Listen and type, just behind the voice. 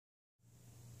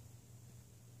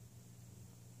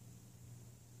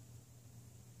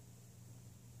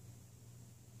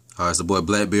All right, it's the boy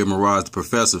Blackbeard Mirage, the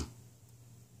professor.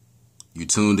 You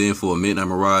tuned in for a Midnight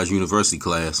Mirage University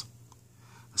class.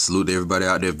 I salute to everybody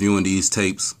out there viewing these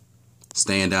tapes.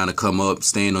 Staying down to come up,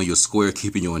 staying on your square,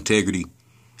 keeping your integrity,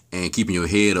 and keeping your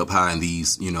head up high in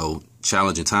these,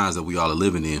 challenging times that we all are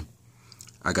living in.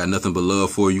 I got nothing but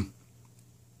love for you.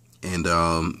 And,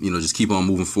 just keep on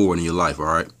moving forward in your life, all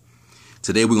right?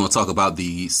 Today we're going to talk about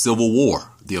the Civil War,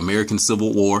 the American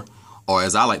Civil War, or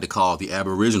as I like to call the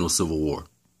Aboriginal Civil War.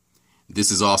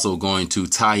 This is also going to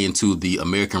tie into the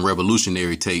American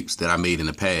Revolutionary tapes that I made in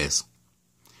the past.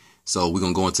 So we're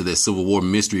going to go into that Civil War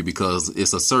mystery because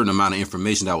it's a certain amount of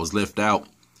information that was left out.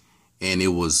 And it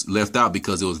was left out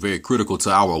because it was very critical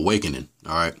to our awakening.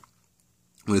 All right.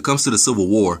 When it comes to the Civil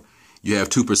War, you have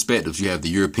two perspectives. You have the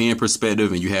European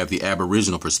perspective and you have the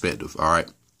Aboriginal perspective. All right.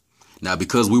 Now,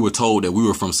 because we were told that we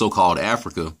were from so-called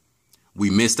Africa, we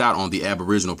missed out on the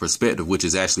Aboriginal perspective, which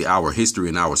is actually our history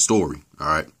and our story. All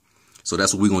right. So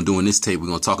that's what we're going to do in this tape. We're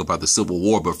going to talk about the Civil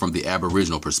War, but from the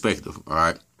Aboriginal perspective. All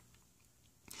right.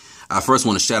 I first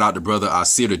want to shout out to brother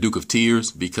Asir, the Duke of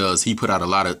Tears, because he put out a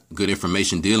lot of good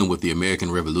information dealing with the American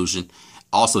Revolution,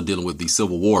 also dealing with the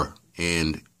Civil War.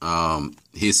 And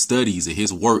his studies and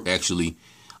his work actually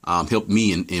helped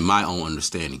me in my own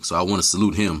understanding. So I want to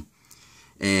salute him.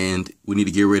 And we need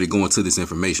to get ready to go into this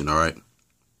information. All right.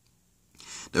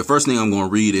 The first thing I'm going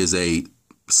to read is a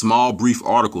small, brief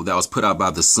article that was put out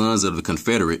by the Sons of the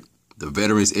Confederate, the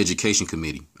Veterans Education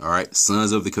Committee. All right.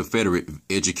 Sons of the Confederate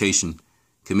Education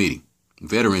Committee,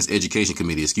 Veterans Education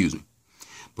Committee, excuse me.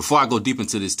 Before I go deep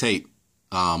into this tape,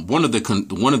 one of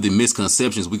the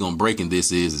misconceptions we're going to break in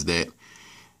this is that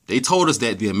they told us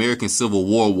that the American Civil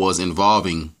War was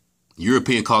involving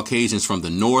European Caucasians from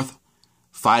the North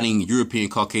fighting European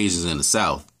Caucasians in the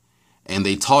South. And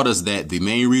they taught us that the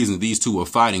main reason these two were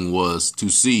fighting was to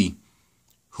see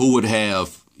who would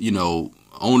have,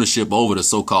 ownership over the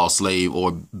so-called slave,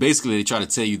 or basically they try to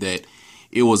tell you that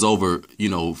it was over,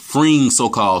 freeing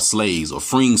so-called slaves or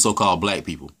freeing so-called black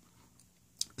people.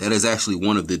 That is actually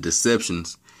one of the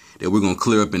deceptions that we're going to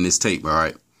clear up in this tape. All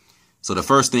right. So the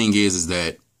first thing is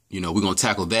that, we're going to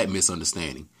tackle that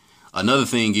misunderstanding. Another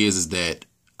thing is that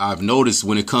I've noticed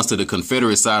when it comes to the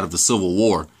Confederate side of the Civil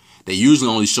War, they usually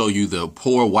only show you the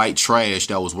poor white trash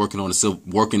that was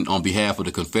working on behalf of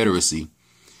the Confederacy.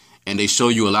 And they show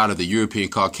you a lot of the European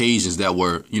Caucasians that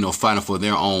were, fighting for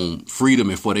their own freedom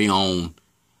and for their own,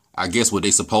 I guess, what they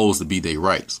supposed to be their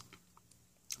rights.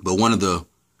 But one of the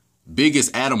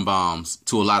biggest atom bombs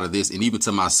to a lot of this, and even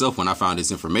to myself when I found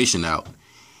this information out,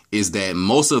 is that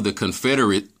most of the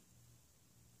Confederate,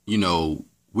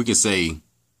 we could say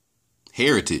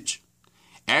heritage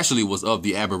actually was of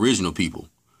the Aboriginal people.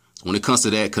 So when it comes to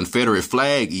that Confederate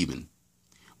flag, even,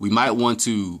 we might want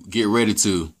to get ready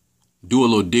to do a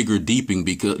little dig a little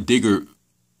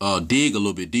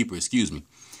bit deeper,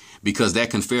 because that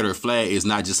Confederate flag is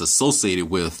not just associated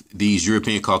with these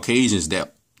European Caucasians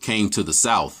that came to the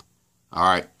South. All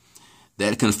right.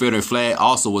 That Confederate flag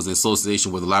also was in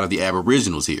association with a lot of the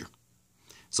Aboriginals here.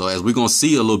 So as we're going to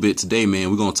see a little bit today,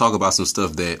 man, we're going to talk about some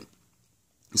stuff that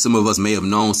some of us may have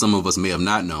known, some of us may have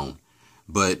not known,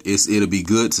 but it'll be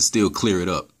good to still clear it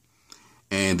up.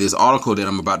 And this article that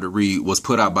I'm about to read was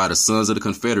put out by the Sons of the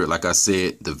Confederate, like I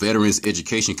said, the Veterans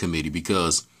Education Committee,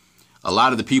 because a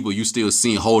lot of the people you still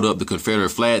seeing hold up the Confederate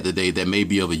flag today that may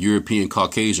be of a European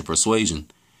Caucasian persuasion,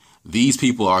 these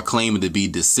people are claiming to be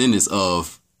descendants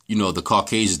of, the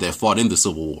Caucasians that fought in the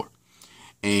Civil War.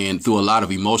 And through a lot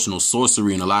of emotional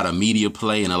sorcery and a lot of media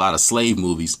play and a lot of slave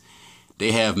movies,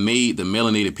 they have made the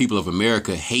melanated people of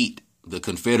America hate the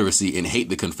Confederacy and hate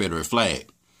the Confederate flag.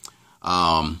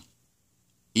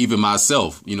 Even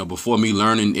myself, before me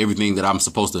learning everything that I'm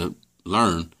supposed to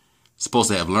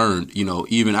have learned,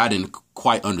 even I didn't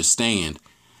quite understand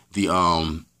the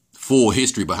full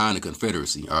history behind the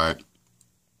Confederacy. All right.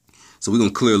 So we're going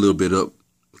to clear a little bit of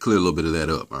that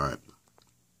up. All right.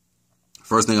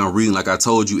 First thing I'm reading, like I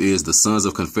told you, is the Sons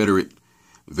of Confederate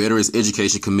Veterans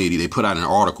Education Committee. They put out an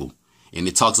article and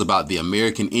it talks about the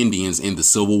American Indians in the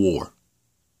Civil War.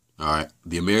 All right.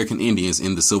 The American Indians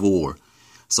in the Civil War.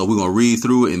 So we're going to read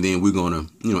through it and then we're going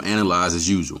to, analyze as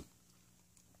usual.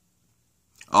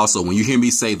 Also, when you hear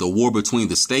me say the war between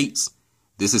the states,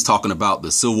 this is talking about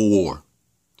the Civil War.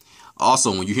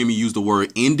 Also, when you hear me use the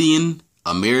word Indian,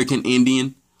 American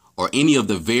Indian, or any of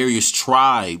the various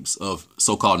tribes of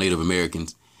so-called Native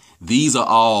Americans, these are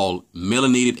all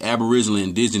melanated Aboriginal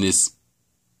Indigenous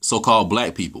so-called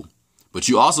black people. But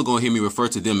you also going to hear me refer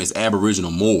to them as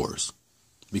Aboriginal Moors,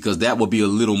 because that will be a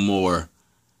little more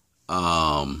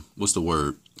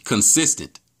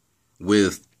consistent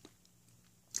with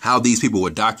how these people were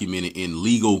documented in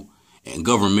legal and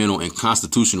governmental and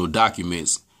constitutional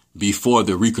documents before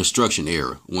the Reconstruction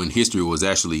era, when history was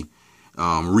actually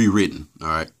rewritten. All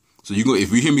right. So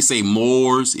if you hear me say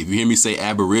Moors, if you hear me say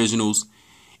Aboriginals,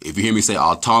 if you hear me say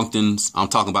Autochthons, I'm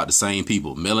talking about the same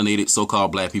people, melanated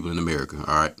so-called black people in America.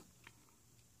 All right.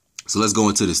 So let's go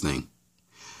into this thing.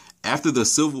 After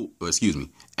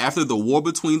the war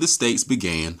between the states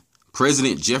began,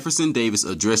 President Jefferson Davis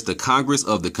addressed the Congress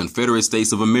of the Confederate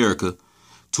States of America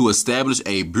to establish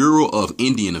a Bureau of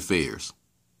Indian Affairs.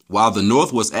 While the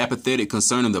North was apathetic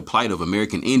concerning the plight of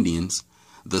American Indians,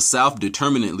 the South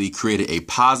determinedly created a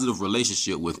positive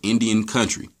relationship with Indian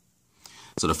country.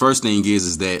 So the first thing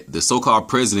is that the so-called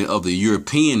president of the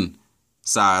European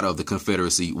side of the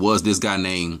Confederacy was this guy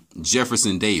named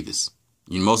Jefferson Davis.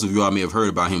 Most of you all may have heard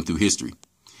about him through history.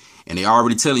 And they're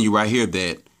already telling you right here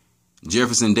that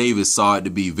Jefferson Davis saw it to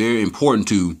be very important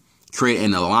to create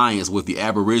an alliance with the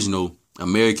Aboriginal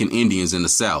American Indians in the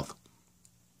South.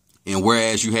 And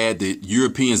whereas you had the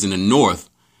Europeans in the North,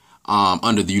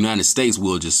 under the United States,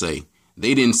 we'll just say,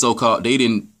 they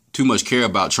didn't too much care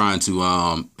about trying to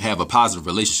have a positive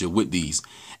relationship with these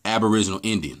Aboriginal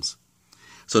Indians.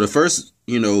 So the first,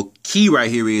 key right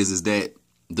here is that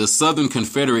the Southern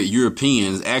Confederate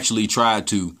Europeans actually tried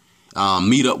to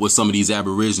meet up with some of these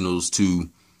Aboriginals to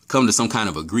come to some kind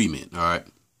of agreement. All right.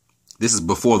 This is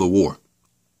before the war.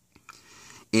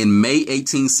 In May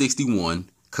 1861,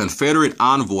 Confederate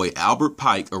envoy Albert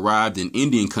Pike arrived in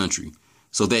Indian country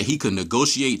so that he could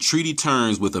negotiate treaty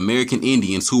terms with American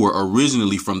Indians who were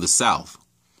originally from the South.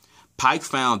 Pike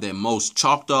found that most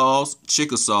Choctaws,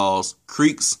 Chickasaws,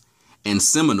 Creeks, and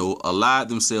Seminoles allied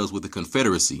themselves with the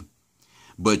Confederacy,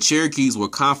 but Cherokees were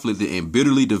conflicted and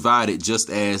bitterly divided just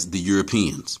as the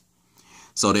Europeans.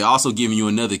 So they also giving you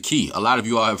another key. A lot of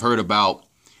you all have heard about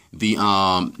the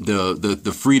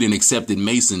freed and accepted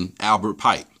Mason Albert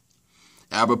Pike.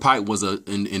 Albert Pike was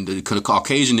the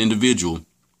Caucasian individual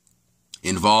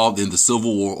involved in the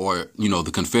Civil War, or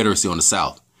the Confederacy on the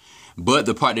South. But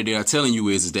the part that they are telling you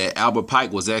is that Albert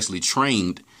Pike was actually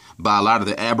trained by a lot of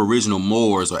the Aboriginal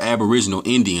Moors or Aboriginal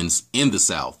Indians in the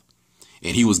South,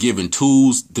 and he was given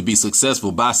tools to be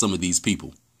successful by some of these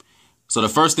people. So the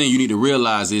first thing you need to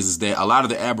realize is that a lot of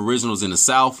the Aboriginals in the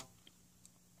South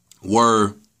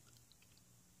were,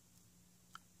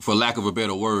 for lack of a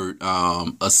better word,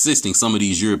 assisting some of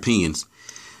these Europeans,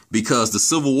 because the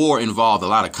Civil War involved a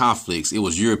lot of conflicts. It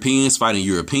was Europeans fighting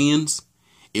Europeans.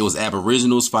 It was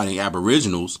Aboriginals fighting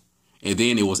Aboriginals. And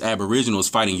then it was Aboriginals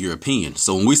fighting Europeans.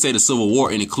 So when we say the Civil War,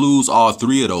 it includes all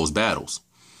three of those battles.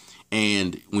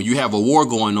 And when you have a war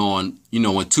going on,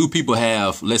 when two people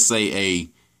have, let's say, a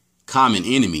common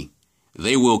enemy,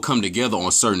 they will come together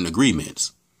on certain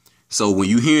agreements. So when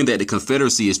you hear that the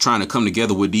Confederacy is trying to come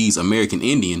together with these American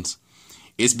Indians,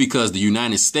 it's because the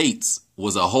United States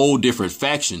was a whole different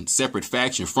faction, separate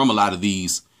faction from a lot of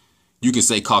these, you can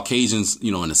say, Caucasians,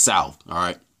 in the South. All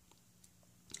right.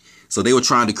 So they were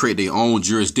trying to create their own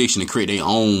jurisdiction and create their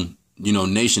own,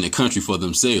 nation and country for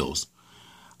themselves.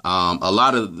 A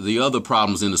lot of the other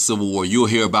problems in the Civil War, you'll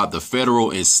hear about the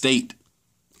federal and state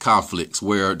conflicts,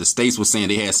 where the states were saying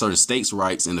they had certain states'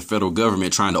 rights and the federal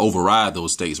government trying to override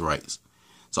those states' rights.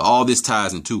 So all this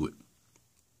ties into it.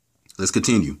 Let's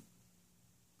continue.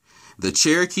 The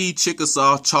Cherokee,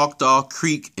 Chickasaw, Choctaw,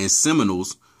 Creek, and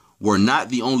Seminoles were not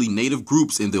the only native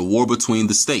groups in the war between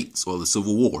the states, or the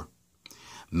Civil War.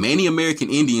 Many American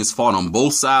Indians fought on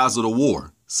both sides of the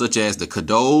war, such as the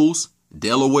Caddos,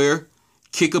 Delaware,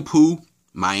 Kickapoo,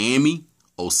 Miami,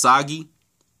 Osage,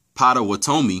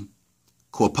 Potawatomi,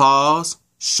 Quapaws,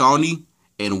 Shawnee,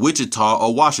 and Wichita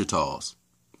or Washitas.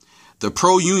 The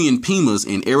pro-Union Pimas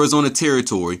in Arizona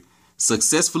Territory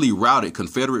successfully routed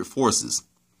Confederate forces.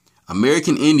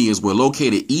 American Indians were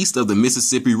located east of the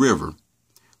Mississippi River.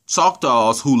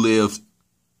 Choctaws who lived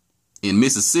in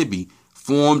Mississippi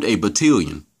formed a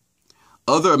battalion.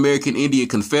 Other American Indian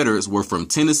Confederates were from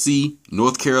Tennessee,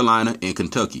 North Carolina, and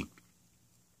Kentucky.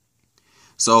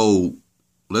 So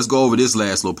let's go over this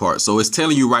last little part. So it's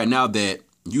telling you right now that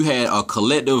you had a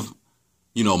collective,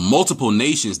 multiple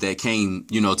nations that came,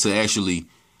 to actually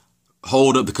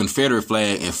hold up the Confederate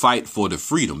flag and fight for the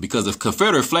freedom, because the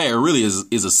Confederate flag really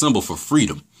is a symbol for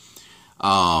freedom.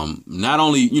 Not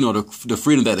only, the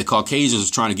freedom that the Caucasians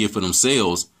are trying to get for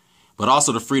themselves, but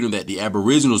also the freedom that the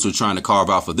Aboriginals are trying to carve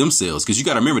out for themselves. Because you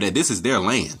got to remember that this is their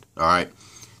land. All right.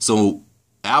 So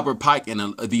Albert Pike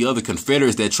and the other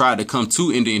Confederates that tried to come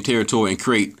to Indian Territory and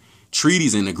create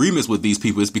treaties and agreements with these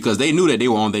people is because they knew that they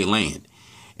were on their land,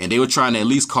 and they were trying to at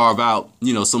least carve out,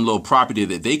 some little property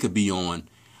that they could be on,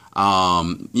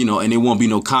 and there won't be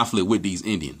no conflict with these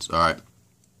Indians. All right.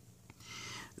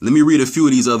 Let me read a few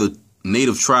of these other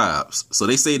native tribes. So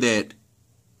they say that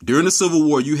during the Civil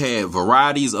War, you had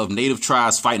varieties of native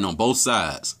tribes fighting on both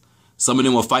sides. Some of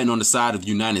them were fighting on the side of the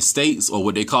United States, or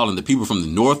what they call the people from the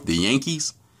North, the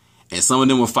Yankees. And some of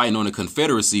them were fighting on the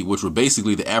Confederacy, which were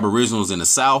basically the Aboriginals in the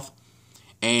South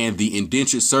and the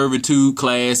indentured servitude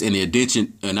class and the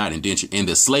and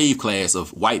the slave class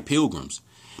of white pilgrims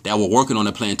that were working on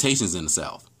the plantations in the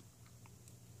South.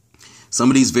 Some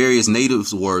of these various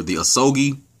natives were the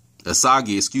Asagi,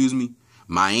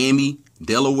 Miami,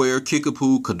 Delaware,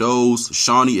 Kickapoo, Caddos,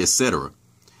 Shawnee, etc.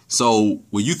 So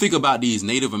when you think about these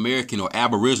Native American or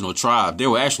Aboriginal tribes, there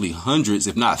were actually hundreds,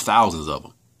 if not thousands of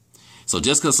them. So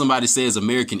just because somebody says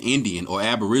American Indian or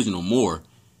Aboriginal Moor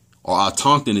or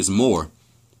Autochthonous Moor,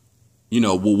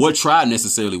 well, what tribe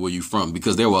necessarily were you from?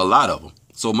 Because there were a lot of them.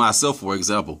 So myself, for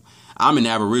example, I'm an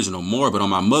Aboriginal Moor, but on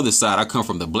my mother's side, I come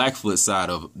from the Blackfoot side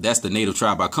that's the native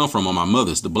tribe I come from on my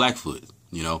mother's, the Blackfoot,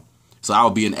 So I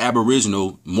would be an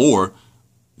Aboriginal Moor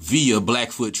via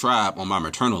Blackfoot tribe on my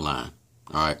maternal line.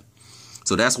 All right.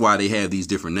 So that's why they have these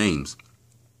different names.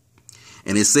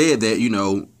 And it said that,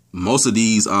 most of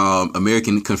these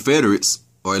American Confederates,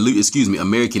 or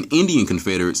American Indian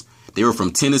Confederates, they were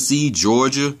from Tennessee,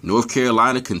 Georgia, North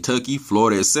Carolina, Kentucky,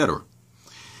 Florida, etc.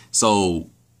 So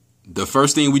the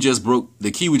first thing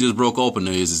the key we just broke open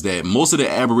is that most of the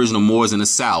Aboriginal Moors in the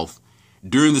South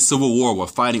during the Civil War were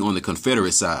fighting on the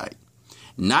Confederate side.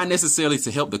 Not necessarily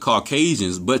to help the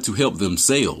Caucasians, but to help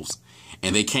themselves.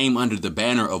 And they came under the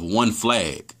banner of one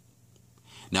flag.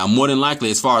 Now, more than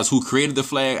likely, as far as who created the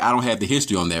flag, I don't have the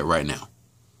history on that right now.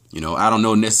 I don't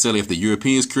know necessarily if the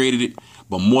Europeans created it,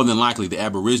 but more than likely the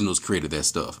Aboriginals created that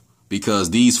stuff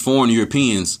because these foreign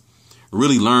Europeans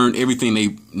really learned everything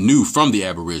they knew from the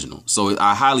Aboriginal. So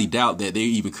I highly doubt that they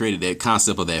even created that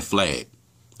concept of that flag.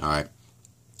 All right.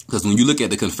 Because when you look at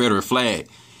the Confederate flag,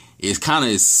 it's kind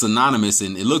of synonymous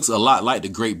and it looks a lot like the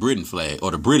Great Britain flag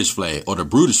or the British flag or the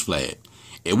Brutish flag.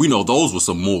 And we know those were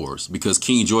some Moors because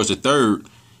King George III,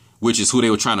 which is who they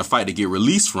were trying to fight to get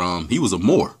released from, he was a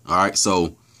Moor. All right.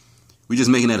 So we're just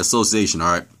making that association.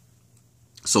 All right.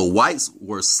 So whites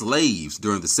were slaves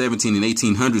during the 17 and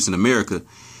 1800s in America,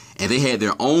 and they had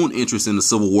their own interest in the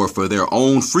Civil War for their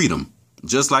own freedom,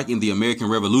 just like in the American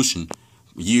Revolution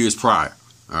years prior.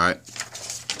 All right.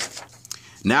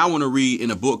 Now I want to read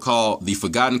in a book called The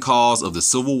Forgotten Cause of the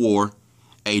Civil War,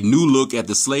 a new look at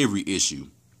the slavery issue.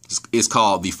 It's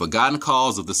called The Forgotten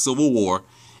Cause of the Civil War,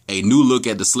 a new look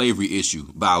at the slavery issue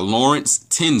by Lawrence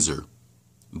Tenzer.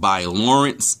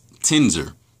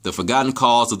 The Forgotten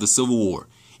Cause of the Civil War.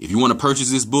 If you want to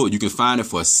purchase this book, you can find it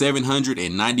for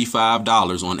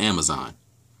 $795 on Amazon.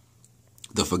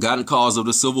 The Forgotten Cause of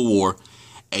the Civil War,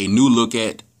 a new look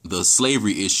at the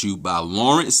slavery issue by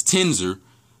Lawrence Tenzer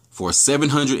for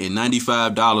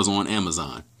 $795 on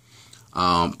Amazon.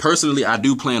 Personally, I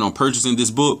do plan on purchasing this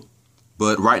book,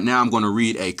 but right now I'm going to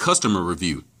read a customer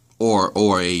review or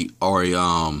a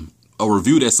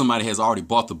review that somebody has already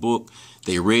bought the book.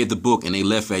 They read the book and they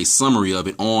left a summary of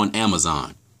it on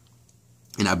Amazon.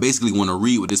 And I basically want to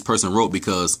read what this person wrote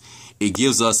because it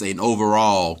gives us an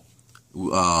overall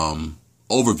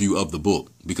overview of the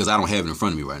book because I don't have it in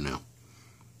front of me right now.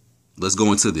 Let's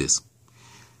go into this.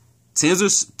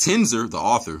 Tenzer, the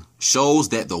author, shows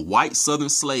that the white Southern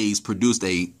slaves produced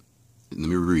Tenzer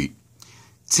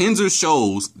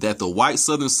shows that the white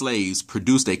Southern slaves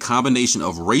produced a combination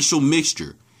of racial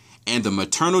mixture and the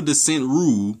maternal descent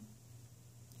rule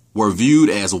were viewed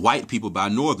as white people by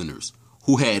Northerners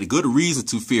who had good reason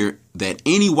to fear that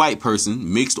any white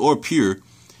person, mixed or pure,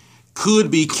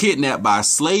 could be kidnapped by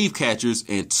slave catchers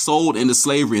and sold into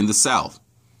slavery in the South.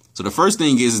 So the first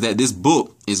thing is that this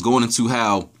book is going into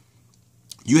how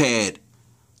you had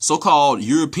so-called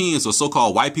Europeans or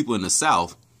so-called white people in the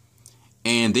South,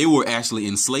 and they were actually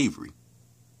in slavery.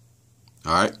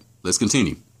 All right, let's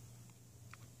continue.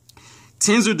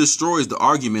 Tenzer destroys the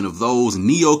argument of those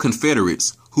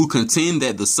neo-Confederates who contend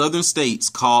that the Southern states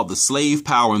called the slave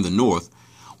power in the North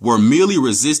were merely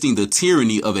resisting the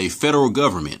tyranny of a federal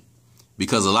government.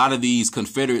 Because a lot of these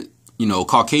Confederate,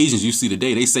 Caucasians you see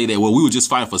today, they say that, well, we were just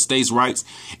fighting for states' rights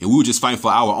and we were just fighting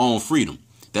for our own freedom.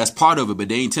 That's part of it, but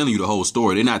they ain't telling you the whole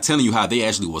story. They're not telling you how they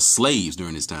actually were slaves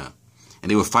during this time and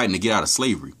they were fighting to get out of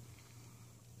slavery.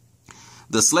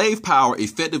 The slave power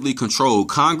effectively controlled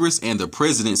Congress and the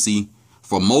presidency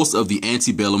for most of the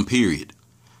antebellum period.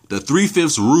 The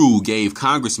 3/5 rule gave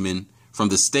congressmen from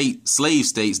the slave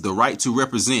states the right to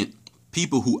represent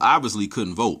people who obviously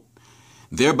couldn't vote,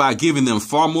 thereby giving them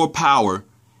far more power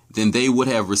than they would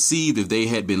have received if they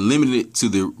had been limited to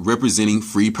the representing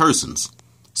free persons.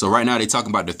 So right now they're talking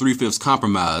about the 3/5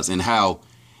 compromise and how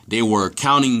they were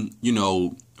counting,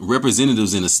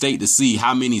 representatives in the state to see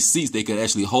how many seats they could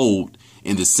actually hold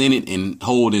in the Senate and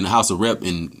hold in the House of Rep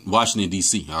in Washington,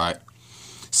 D.C. All right.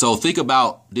 So think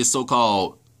about this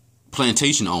so-called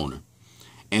plantation owner.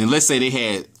 And let's say they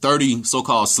had 30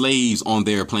 so-called slaves on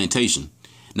their plantation.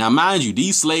 Now, mind you,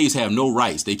 these slaves have no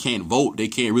rights. They can't vote. They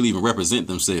can't really even represent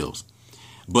themselves.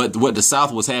 But what the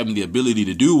South was having the ability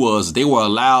to do was they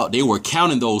were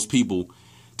counting those people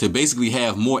to basically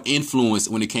have more influence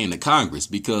when it came to Congress.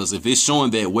 Because if it's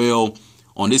showing that, well,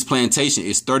 on this plantation,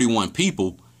 it's 31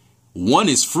 people, one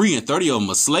is free and 30 of them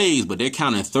are slaves, but they're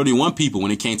counting 31 people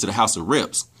when it came to the House of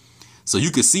Reps. So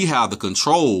you could see how the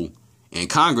control in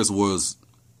Congress was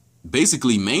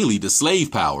basically mainly the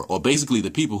slave power, or basically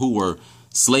the people who were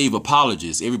slave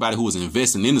apologists, everybody who was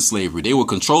investing into slavery. They were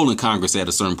controlling Congress at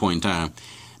a certain point in time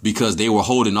because they were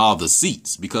holding all the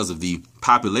seats because of the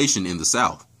population in the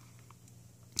South.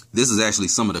 This is actually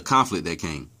some of the conflict that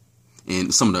came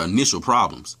and some of the initial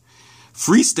problems.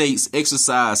 Free states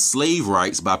exercised slave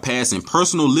rights by passing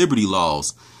personal liberty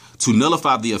laws to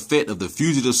nullify the effect of the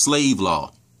fugitive slave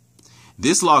law.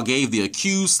 This law gave the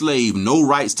accused slave no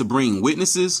rights to bring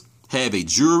witnesses, have a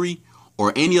jury,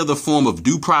 or any other form of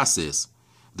due process.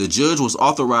 The judge was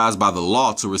authorized by the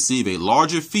law to receive a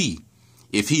larger fee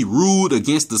if he ruled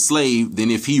against the slave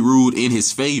than if he ruled in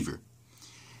his favor.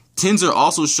 Tenzer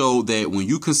also showed that when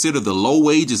you consider the low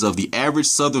wages of the average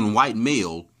Southern white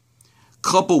male,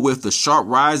 coupled with the sharp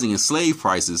rising in slave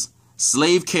prices,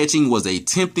 slave catching was a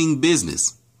tempting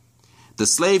business. The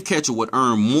slave catcher would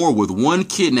earn more with one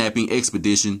kidnapping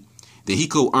expedition than he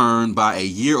could earn by a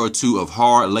year or two of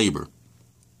hard labor.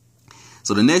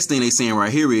 So the next thing they're saying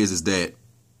right here is that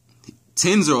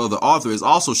Tenzer, or the author, is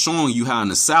also showing you how in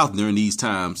the South during these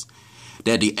times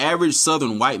that the average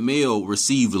Southern white male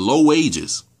received low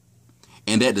wages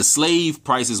and that the slave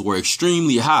prices were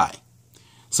extremely high.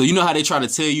 So you know how they try to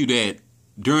tell you that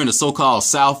during the so-called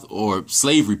South or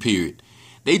slavery period,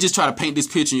 they just try to paint this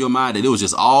picture in your mind that it was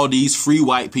just all these free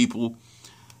white people,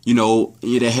 you know,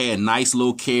 they had nice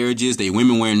little carriages, they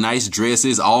women wearing nice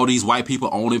dresses, all these white people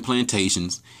owning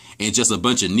plantations, and just a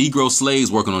bunch of Negro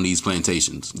slaves working on these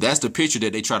plantations. That's the picture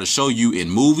that they try to show you in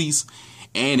movies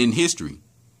and in history.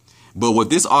 But what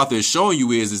this author is showing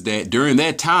you is that during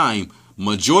that time,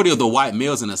 majority of the white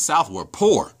males in the South were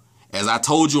poor. As I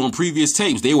told you on previous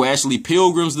tapes, they were actually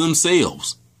pilgrims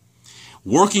themselves,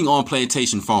 working on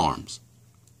plantation farms.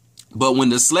 But when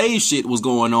the slave shit was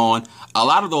going on, a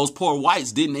lot of those poor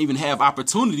whites didn't even have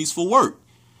opportunities for work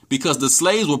because the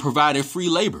slaves were providing free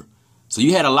labor. So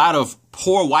you had a lot of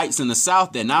poor whites in the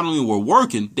South that not only were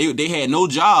working, they had no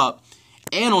job,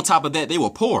 and on top of that, they were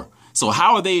poor. So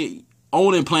how are they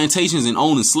owning plantations and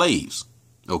owning slaves?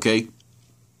 Okay.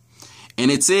 And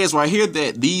it says right here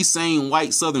that these same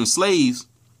white Southern these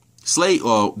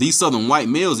Southern white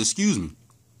males,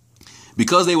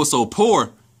 because they were so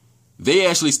poor, they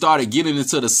actually started getting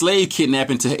into the slave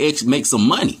kidnapping to make some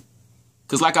money.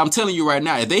 Because like I'm telling you right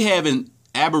now, if they having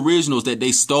Aboriginals that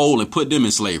they stole and put them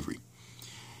in slavery,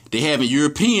 they having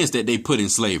Europeans that they put in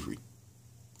slavery.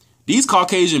 These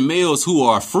Caucasian males who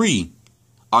are free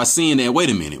are seeing that, wait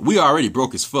a minute, we already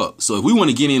broke as fuck. So if we want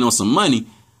to get in on some money,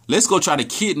 let's go try to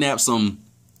kidnap some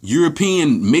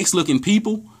European mixed looking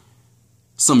people,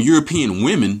 some European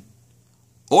women,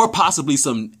 or possibly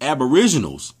some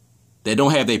Aboriginals that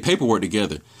don't have their paperwork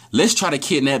together. Let's try to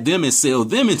kidnap them and sell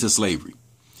them into slavery.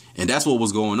 And that's what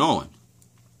was going on.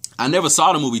 I never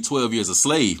saw the movie 12 Years a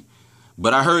Slave,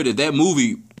 but I heard that that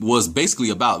movie was basically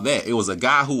about that. It was a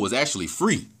guy who was actually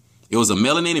free. It was a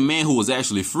melanated man who was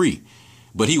actually free,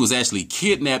 but he was actually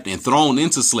kidnapped and thrown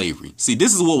into slavery. See,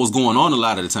 this is what was going on a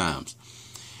lot of the times.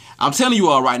 I'm telling you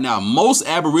all right now, most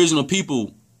Aboriginal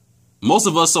people, most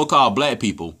of us so-called black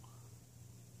people,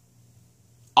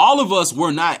 all of us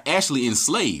were not actually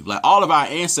enslaved. Like all of our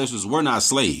ancestors were not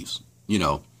slaves. You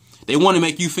know, they want to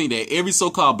make you think that every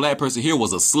so-called black person here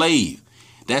was a slave.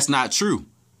 That's not true.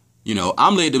 You know,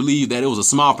 I'm led to believe that it was a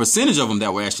small percentage of them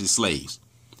that were actually slaves.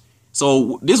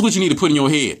 So this is what you need to put in your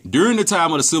head. During the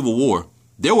time of the Civil War,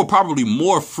 there were probably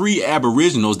more free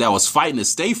Aboriginals that was fighting to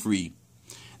stay free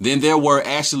than there were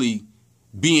actually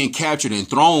being captured and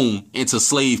thrown into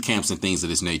slave camps and things of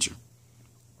this nature.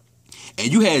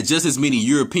 And you had just as many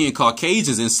European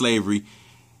Caucasians in slavery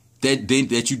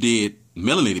that you did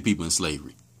melanated people in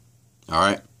slavery. All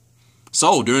right.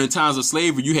 So during the times of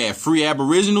slavery, you had free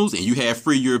Aboriginals and you had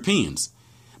free Europeans.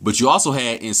 But you also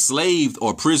had enslaved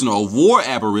or prisoner of war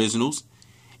Aboriginals,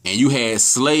 and you had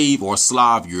slave or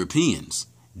Slav Europeans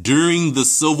during the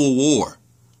Civil War.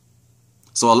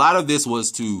 So a lot of this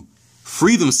was to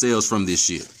free themselves from this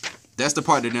shit. That's the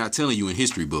part they're not telling you in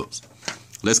history books.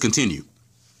 Let's continue.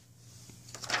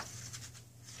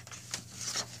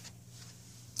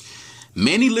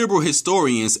 Many liberal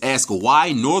historians ask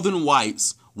why Northern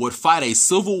whites would fight a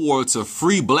civil war to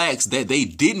free blacks that they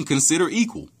didn't consider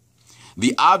equal.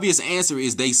 The obvious answer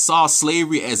is they saw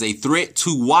slavery as a threat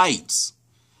to whites.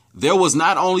 There was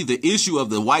not only the issue of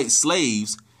the white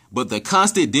slaves, but the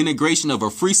constant denigration of a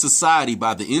free society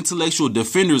by the intellectual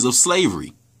defenders of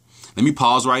slavery. Let me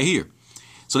pause right here.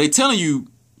 So they're telling you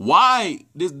why,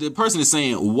 the person is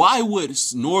saying, why would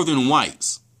Northern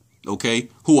whites, okay,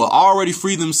 who are already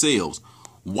free themselves,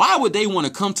 why would they want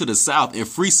to come to the South and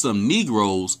free some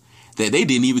Negroes that they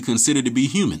didn't even consider to be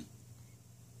human?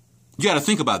 You got to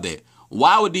think about that.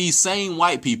 Why would these same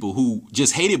white people who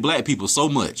just hated black people so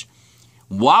much,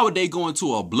 why would they go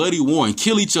into a bloody war and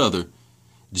kill each other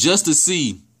just to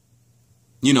see,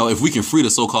 you know, if we can free the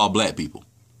so-called black people?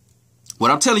 What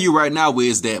I'm telling you right now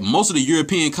is that most of the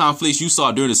European conflicts you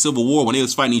saw during the Civil War when they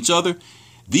was fighting each other,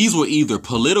 these were either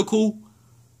political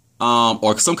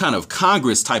or some kind of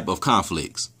Congress type of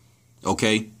conflicts.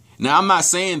 OK, now, I'm not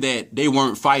saying that they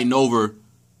weren't fighting over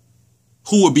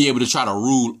who would be able to try to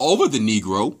rule over the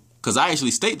Negro, because I actually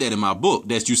state that in my book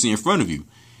that you see in front of you.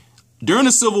 During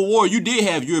the Civil War, you did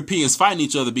have Europeans fighting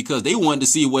each other because they wanted to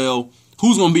see, well,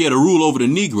 who's going to be able to rule over the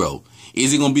Negro?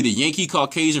 Is it going to be the Yankee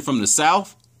Caucasian from the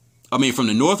South? I mean, from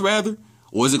the North, rather?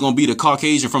 Or is it going to be the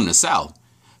Caucasian from the South?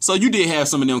 So you did have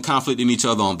some of them conflicting each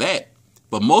other on that.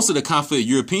 But most of the conflict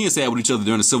Europeans had with each other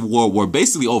during the Civil War were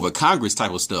basically over Congress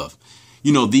type of stuff.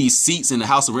 You know, these seats in the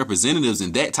House of Representatives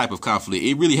and that type of conflict,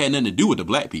 it really had nothing to do with the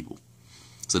black people.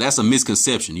 So that's a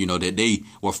misconception, you know, that they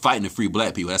were fighting to free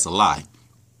black people. That's a lie.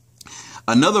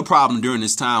 Another problem during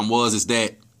this time is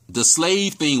that the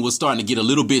slave thing was starting to get a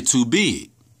little bit too big,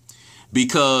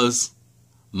 because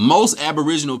most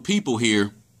Aboriginal people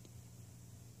here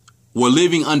were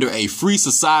living under a free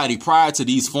society prior to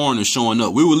these foreigners showing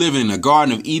up. We were living in a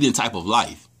Garden of Eden type of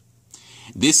life.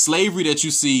 This slavery that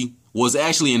you see was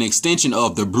actually an extension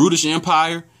of the British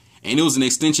Empire, and it was an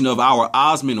extension of our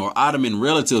Osman or Ottoman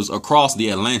relatives across the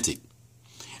Atlantic.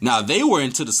 Now, they were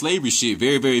into the slavery shit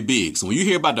very, very big. So when you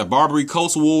hear about the Barbary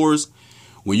Coast Wars,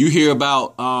 when you hear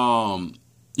about,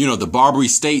 you know, the Barbary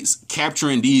states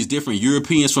capturing these different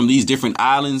Europeans from these different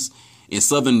islands in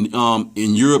southern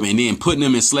in Europe and then putting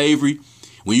them in slavery,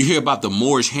 when you hear about the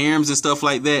Moorish harems and stuff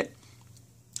like that,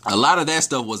 a lot of that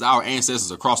stuff was our ancestors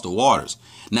across the waters.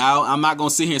 Now, I'm not going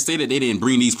to sit here and say that they didn't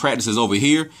bring these practices over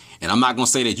here. And I'm not going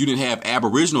to say that you didn't have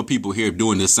Aboriginal people here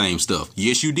doing this same stuff.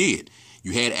 Yes, you did.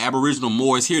 You had Aboriginal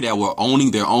Moors here that were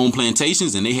owning their own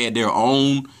plantations, and they had their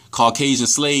own Caucasian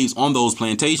slaves on those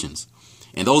plantations.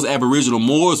 And those Aboriginal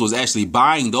Moors was actually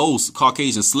buying those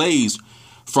Caucasian slaves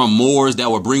from Moors that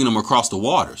were bringing them across the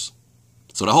waters.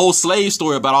 So the whole slave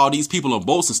story about all these people on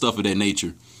boats and stuff of that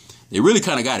nature, they really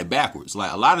kind of got it backwards.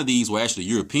 Like, a lot of these were actually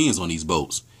Europeans on these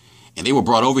boats. And they were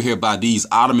brought over here by these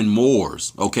Ottoman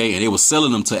Moors, okay? And they were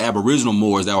selling them to Aboriginal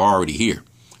Moors that were already here.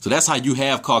 So that's how you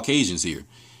have Caucasians here.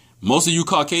 Most of you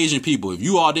Caucasian people, if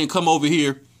you all didn't come over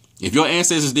here, if your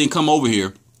ancestors didn't come over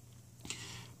here,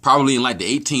 probably in like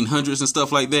the 1800s and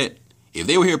stuff like that, if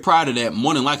they were here prior to that,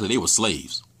 more than likely they were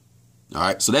slaves. All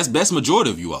right, so that's majority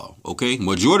of you all, okay?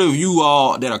 Majority of you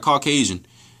all that are Caucasian,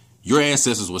 your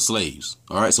ancestors were slaves.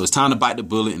 All right, so it's time to bite the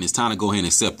bullet, and it's time to go ahead and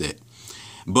accept that.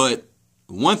 But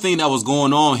one thing that was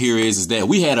going on here is that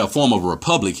we had a form of a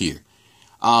republic here.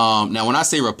 Now, when I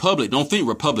say republic, don't think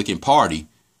Republican Party.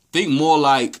 Think more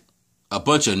like a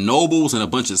bunch of nobles and a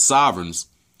bunch of sovereigns,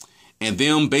 and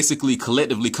them basically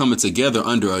collectively coming together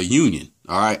under a union,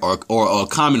 all right, or a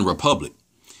common republic.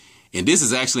 And this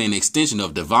is actually an extension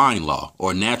of divine law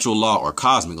or natural law or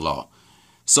cosmic law.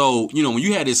 So, you know, when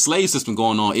you had this slave system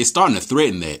going on, it's starting to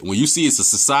threaten that. When you see it's a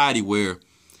society where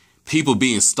people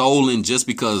being stolen just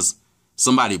because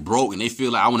somebody broke and they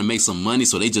feel like I want to make some money,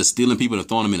 so they just stealing people and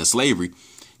throwing them into slavery.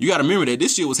 You got to remember that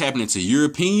this shit was happening to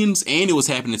Europeans and it was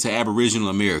happening to Aboriginal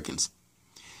Americans.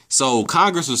 So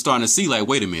Congress was starting to see like,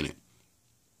 wait a minute.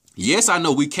 Yes, I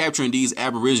know we capturing these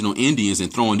Aboriginal Indians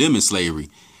and throwing them in slavery,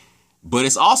 but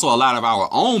it's also a lot of our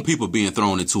own people being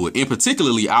thrown into it, and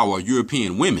particularly our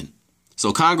European women.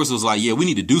 So Congress was like, yeah, we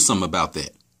need to do something about that.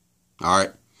 All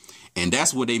right. And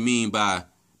that's what they mean by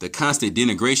the constant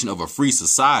denigration of a free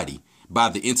society by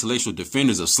the intellectual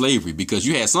defenders of slavery, because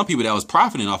you had some people that was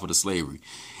profiting off of the slavery.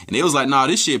 And they was like, nah,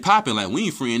 this shit popping, like we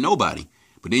ain't freeing nobody.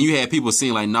 But then you had people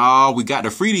saying like, nah, we got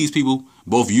to free these people,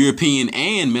 both European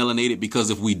and melanated, because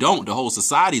if we don't, the whole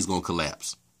society is going to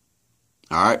collapse.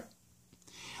 All right.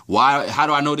 Why? How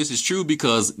do I know this is true?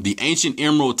 Because the ancient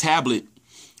emerald tablets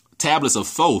of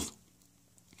Thoth,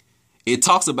 it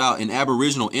talks about an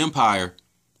Aboriginal empire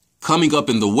coming up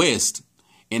in the West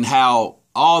and how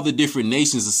all the different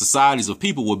nations and societies of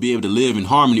people will be able to live in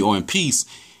harmony or in peace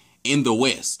in the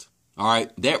West. All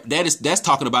right. That's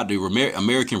talking about the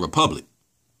American Republic.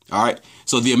 All right.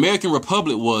 So the American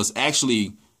Republic was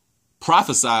actually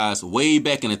prophesized way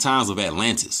back in the times of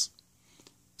Atlantis.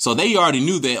 So they already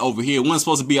knew that over here wasn't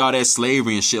supposed to be all that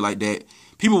slavery and shit like that.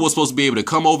 People were supposed to be able to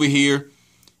come over here.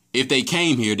 If they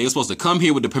came here, they were supposed to come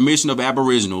here with the permission of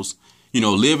Aboriginals, you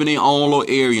know, live in their own little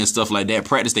area and stuff like that,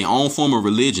 practice their own form of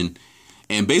religion,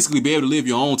 and basically be able to live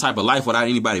your own type of life without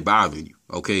anybody bothering you.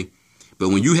 Okay. But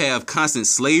when you have constant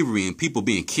slavery and people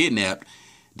being kidnapped,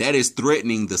 that is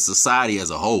threatening the society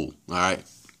as a whole. All right.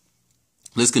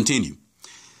 Let's continue.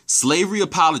 Slavery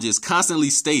apologists constantly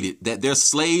stated that their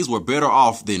slaves were better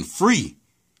off than free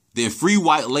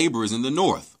white laborers in the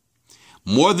North.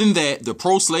 More than that, the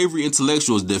pro-slavery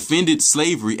intellectuals defended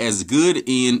slavery as good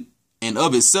in and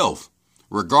of itself,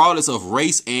 regardless of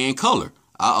race and color.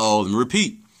 Let me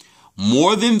repeat.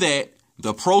 More than that,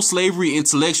 the pro-slavery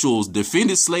intellectuals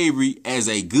defended slavery as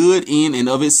a good in and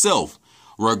of itself,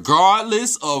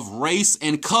 regardless of race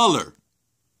and color.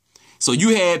 So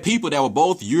you had people that were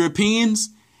both Europeans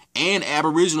and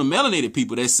Aboriginal melanated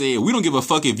people that said, we don't give a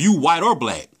fuck if you white or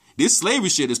black. This slavery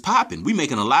shit is popping. We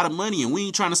making a lot of money and we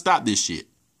ain't trying to stop this shit.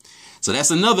 So that's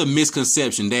another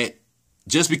misconception, that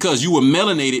just because you were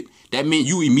melanated, that meant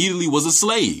you immediately was a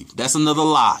slave. That's another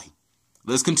lie.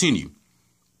 Let's continue.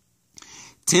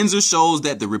 Tenzer shows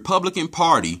that the Republican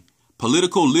Party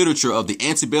political literature of the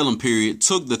antebellum period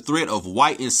took the threat of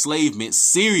white enslavement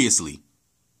seriously.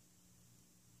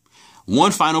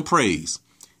 One final praise.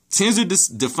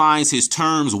 Tenzer defines his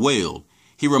terms well.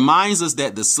 He reminds us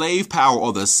that the slave power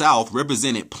of the South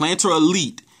represented planter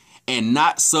elite and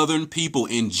not Southern people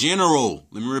in general.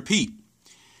 Let me repeat.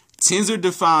 Tenzer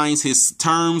defines his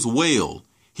terms well.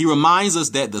 He reminds us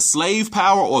that the slave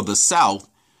power of the South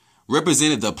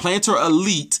represented the planter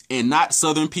elite and not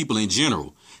Southern people in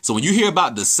general. So when you hear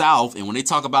about the South and when they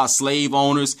talk about slave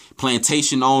owners,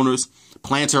 plantation owners,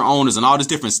 planter owners, and all this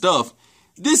different stuff,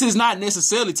 this is not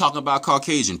necessarily talking about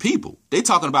Caucasian people. They're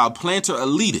talking about planter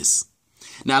elitists.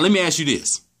 Now, let me ask you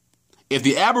this. If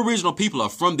the Aboriginal people are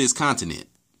from this continent,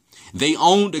 they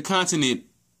owned the continent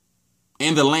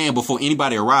and the land before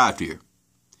anybody arrived here.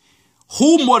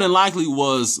 Who more than likely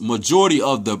was majority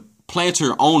of the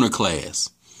planter owner class?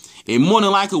 It more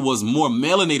than likely was more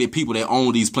melanated people that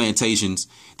owned these plantations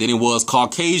than it was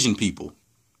Caucasian people.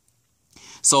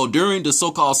 So during the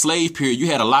so-called slave period, you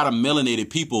had a lot of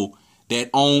melanated people that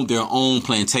owned their own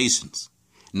plantations.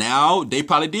 Now, they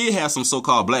probably did have some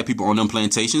so-called black people on them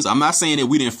plantations. I'm not saying that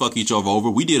we didn't fuck each other over.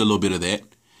 We did a little bit of that.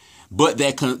 But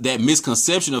that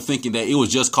misconception of thinking that it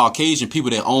was just Caucasian people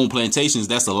that own plantations,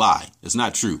 that's a lie. It's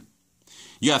not true.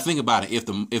 You got to think about it.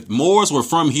 If Moors were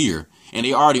from here and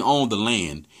they already owned the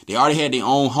land, they already had their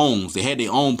own homes, they had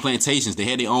their own plantations, they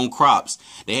had their own crops,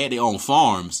 they had their own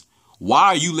farms, why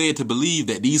are you led to believe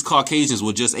that these Caucasians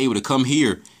were just able to come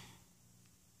here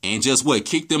and just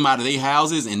kick them out of their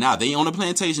houses and now they own a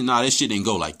plantation? Nah, that shit didn't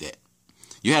go like that.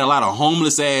 You had a lot of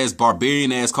homeless ass,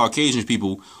 barbarian ass Caucasian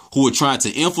people who were trying to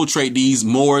infiltrate these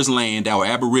Moors land that were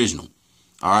Aboriginal.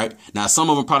 All right. Now, some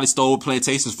of them probably stole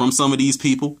plantations from some of these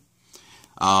people,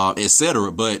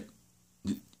 etc. But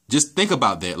just think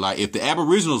about that. Like, if the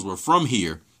Aboriginals were from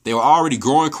here, they were already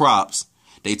growing crops.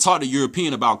 They taught the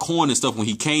European about corn and stuff when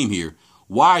he came here.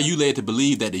 Why are you led to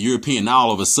believe that the European now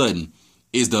all of a sudden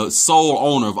is the sole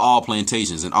owner of all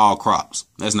plantations and all crops?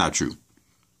 That's not true.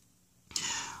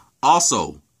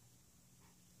 Also,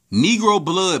 Negro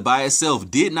blood by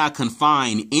itself did not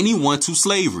confine anyone to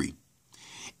slavery.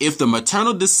 If the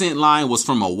maternal descent line was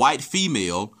from a white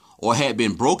female or had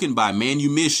been broken by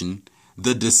manumission,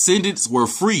 the descendants were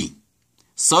free.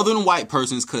 Southern white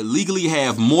persons could legally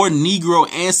have more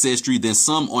Negro ancestry than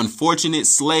some unfortunate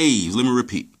slaves. Let me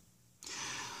repeat.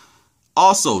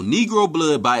 Also, Negro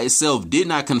blood by itself did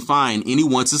not confine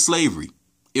anyone to slavery.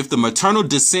 If the maternal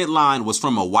descent line was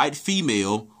from a white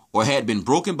female or had been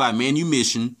broken by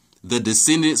manumission, the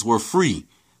descendants were free.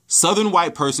 Southern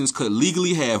white persons could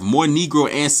legally have more Negro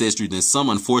ancestry than some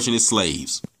unfortunate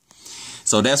slaves.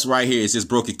 So that's right here. It's just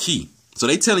broke a key. So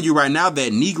they telling you right now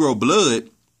that Negro blood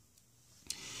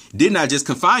did not just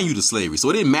confine you to slavery. So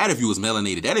it didn't matter if you was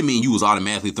melanated. That didn't mean you was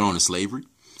automatically thrown in slavery.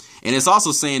 And it's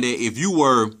also saying that if you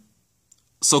were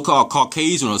so-called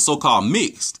Caucasian or so-called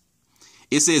mixed,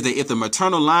 it says that if the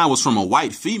maternal line was from a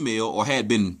white female or had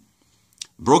been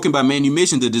broken by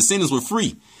manumission, the descendants were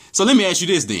free. So let me ask you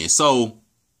this then. So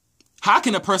how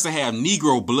can a person have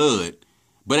Negro blood,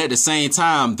 but at the same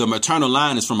time, the maternal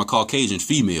line is from a Caucasian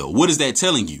female? What is that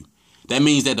telling you? That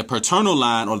means that the paternal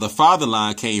line or the father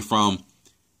line came from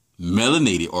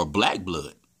melanated or black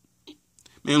blood.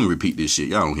 Man, let me repeat this shit.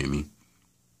 Y'all don't hear me.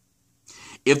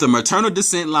 If the maternal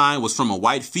descent line was from a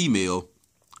white female,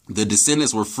 the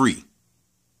descendants were free.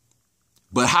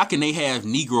 But how can they have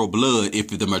Negro blood if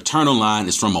the maternal line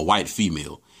is from a white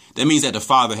female? That means that the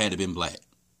father had to been black.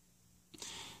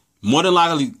 More than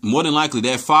likely,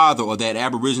 that father or that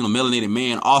Aboriginal melanated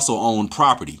man also owned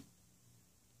property.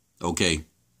 Okay.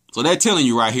 So they're telling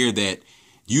you right here that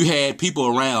you had people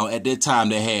around at that time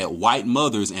that had white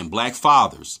mothers and black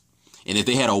fathers. And if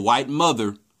they had a white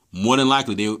mother, more than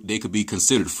likely they could be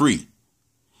considered free.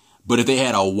 But if they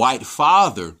had a white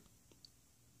father,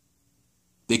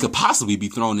 they could possibly be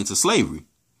thrown into slavery.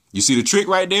 You see the trick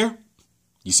right there?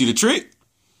 You see the trick?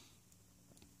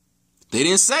 They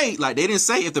didn't say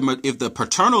if the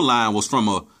paternal line was from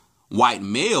a white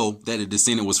male that the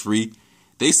descendant was free.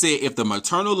 They said if the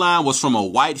maternal line was from a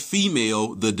white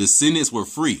female, the descendants were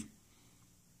free.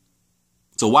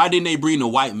 So why didn't they bring the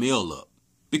white male up?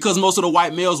 Because most of the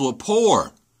white males were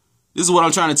poor. This is what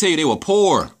I'm trying to tell you. They were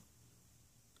poor.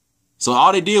 So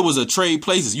all they did was trade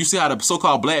places. You see how the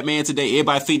so-called black man today,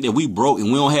 everybody think that we broke and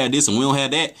we don't have this and we don't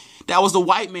have that. That was the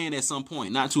white man at some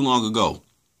point, not too long ago.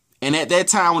 And at that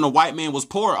time when the white man was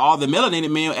poor, all the melanated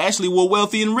men actually were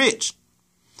wealthy and rich.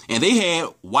 And they had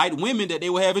white women that they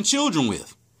were having children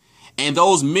with. And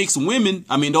those mixed women,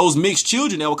 those mixed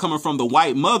children that were coming from the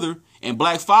white mother and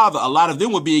black father, a lot of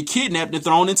them were being kidnapped and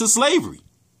thrown into slavery.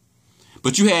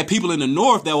 But you had people in the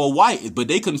north that were white, but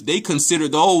they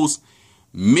considered those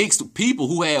mixed people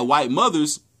who had white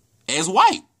mothers as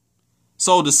white.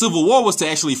 So the Civil War was to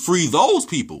actually free those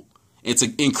people and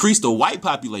to increase the white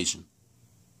population.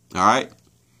 All right.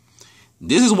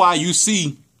 This is why you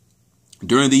see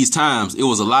during these times, it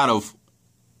was a lot of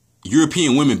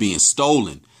European women being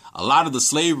stolen. A lot of the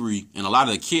slavery and a lot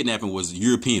of the kidnapping was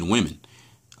European women.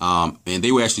 And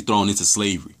they were actually thrown into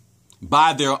slavery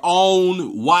by their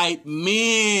own white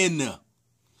men.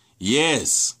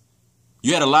 Yes.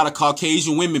 You had a lot of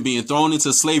Caucasian women being thrown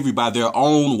into slavery by their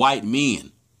own white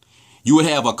men. You would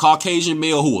have a Caucasian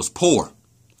male who was poor.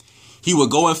 He would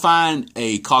go and find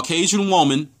a Caucasian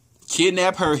woman,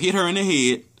 kidnap her, hit her in the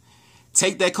head,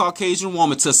 take that Caucasian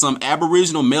woman to some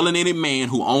Aboriginal melanated man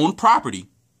who owned property,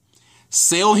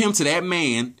 sell him to that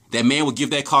man would give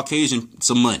that Caucasian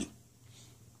some money.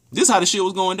 This is how the shit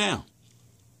was going down.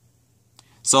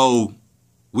 So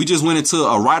we just went into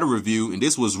a writer review, and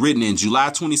this was written in July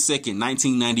 22nd,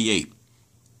 1998.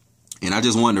 And I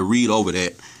just wanted to read over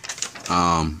that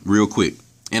real quick.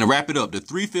 And to wrap it up, the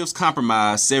 3/5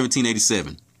 Compromise,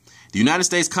 1787. The United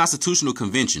States Constitutional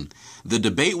Convention. The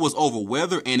debate was over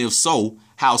whether, and if so,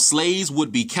 how slaves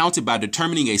would be counted by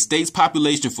determining a state's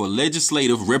population for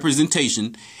legislative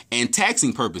representation and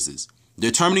taxing purposes,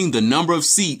 determining the number of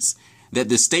seats that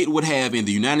the state would have in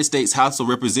the United States House of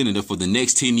Representatives for the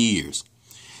next 10 years.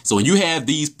 So when you have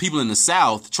these people in the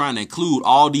South trying to include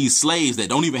all these slaves that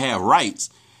don't even have rights,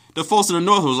 the folks in the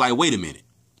North was like, wait a minute.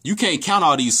 You can't count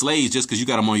all these slaves just because you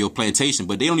got them on your plantation,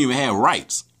 but they don't even have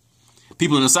rights.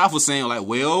 People in the South were saying like,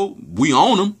 well, we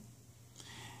own them.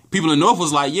 People in the North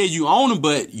was like, yeah, you own them,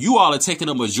 but you all are taking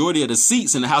a majority of the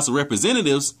seats in the House of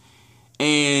Representatives.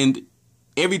 And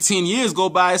every 10 years go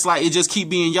by, it's like it just keep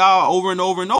being y'all over and over and over.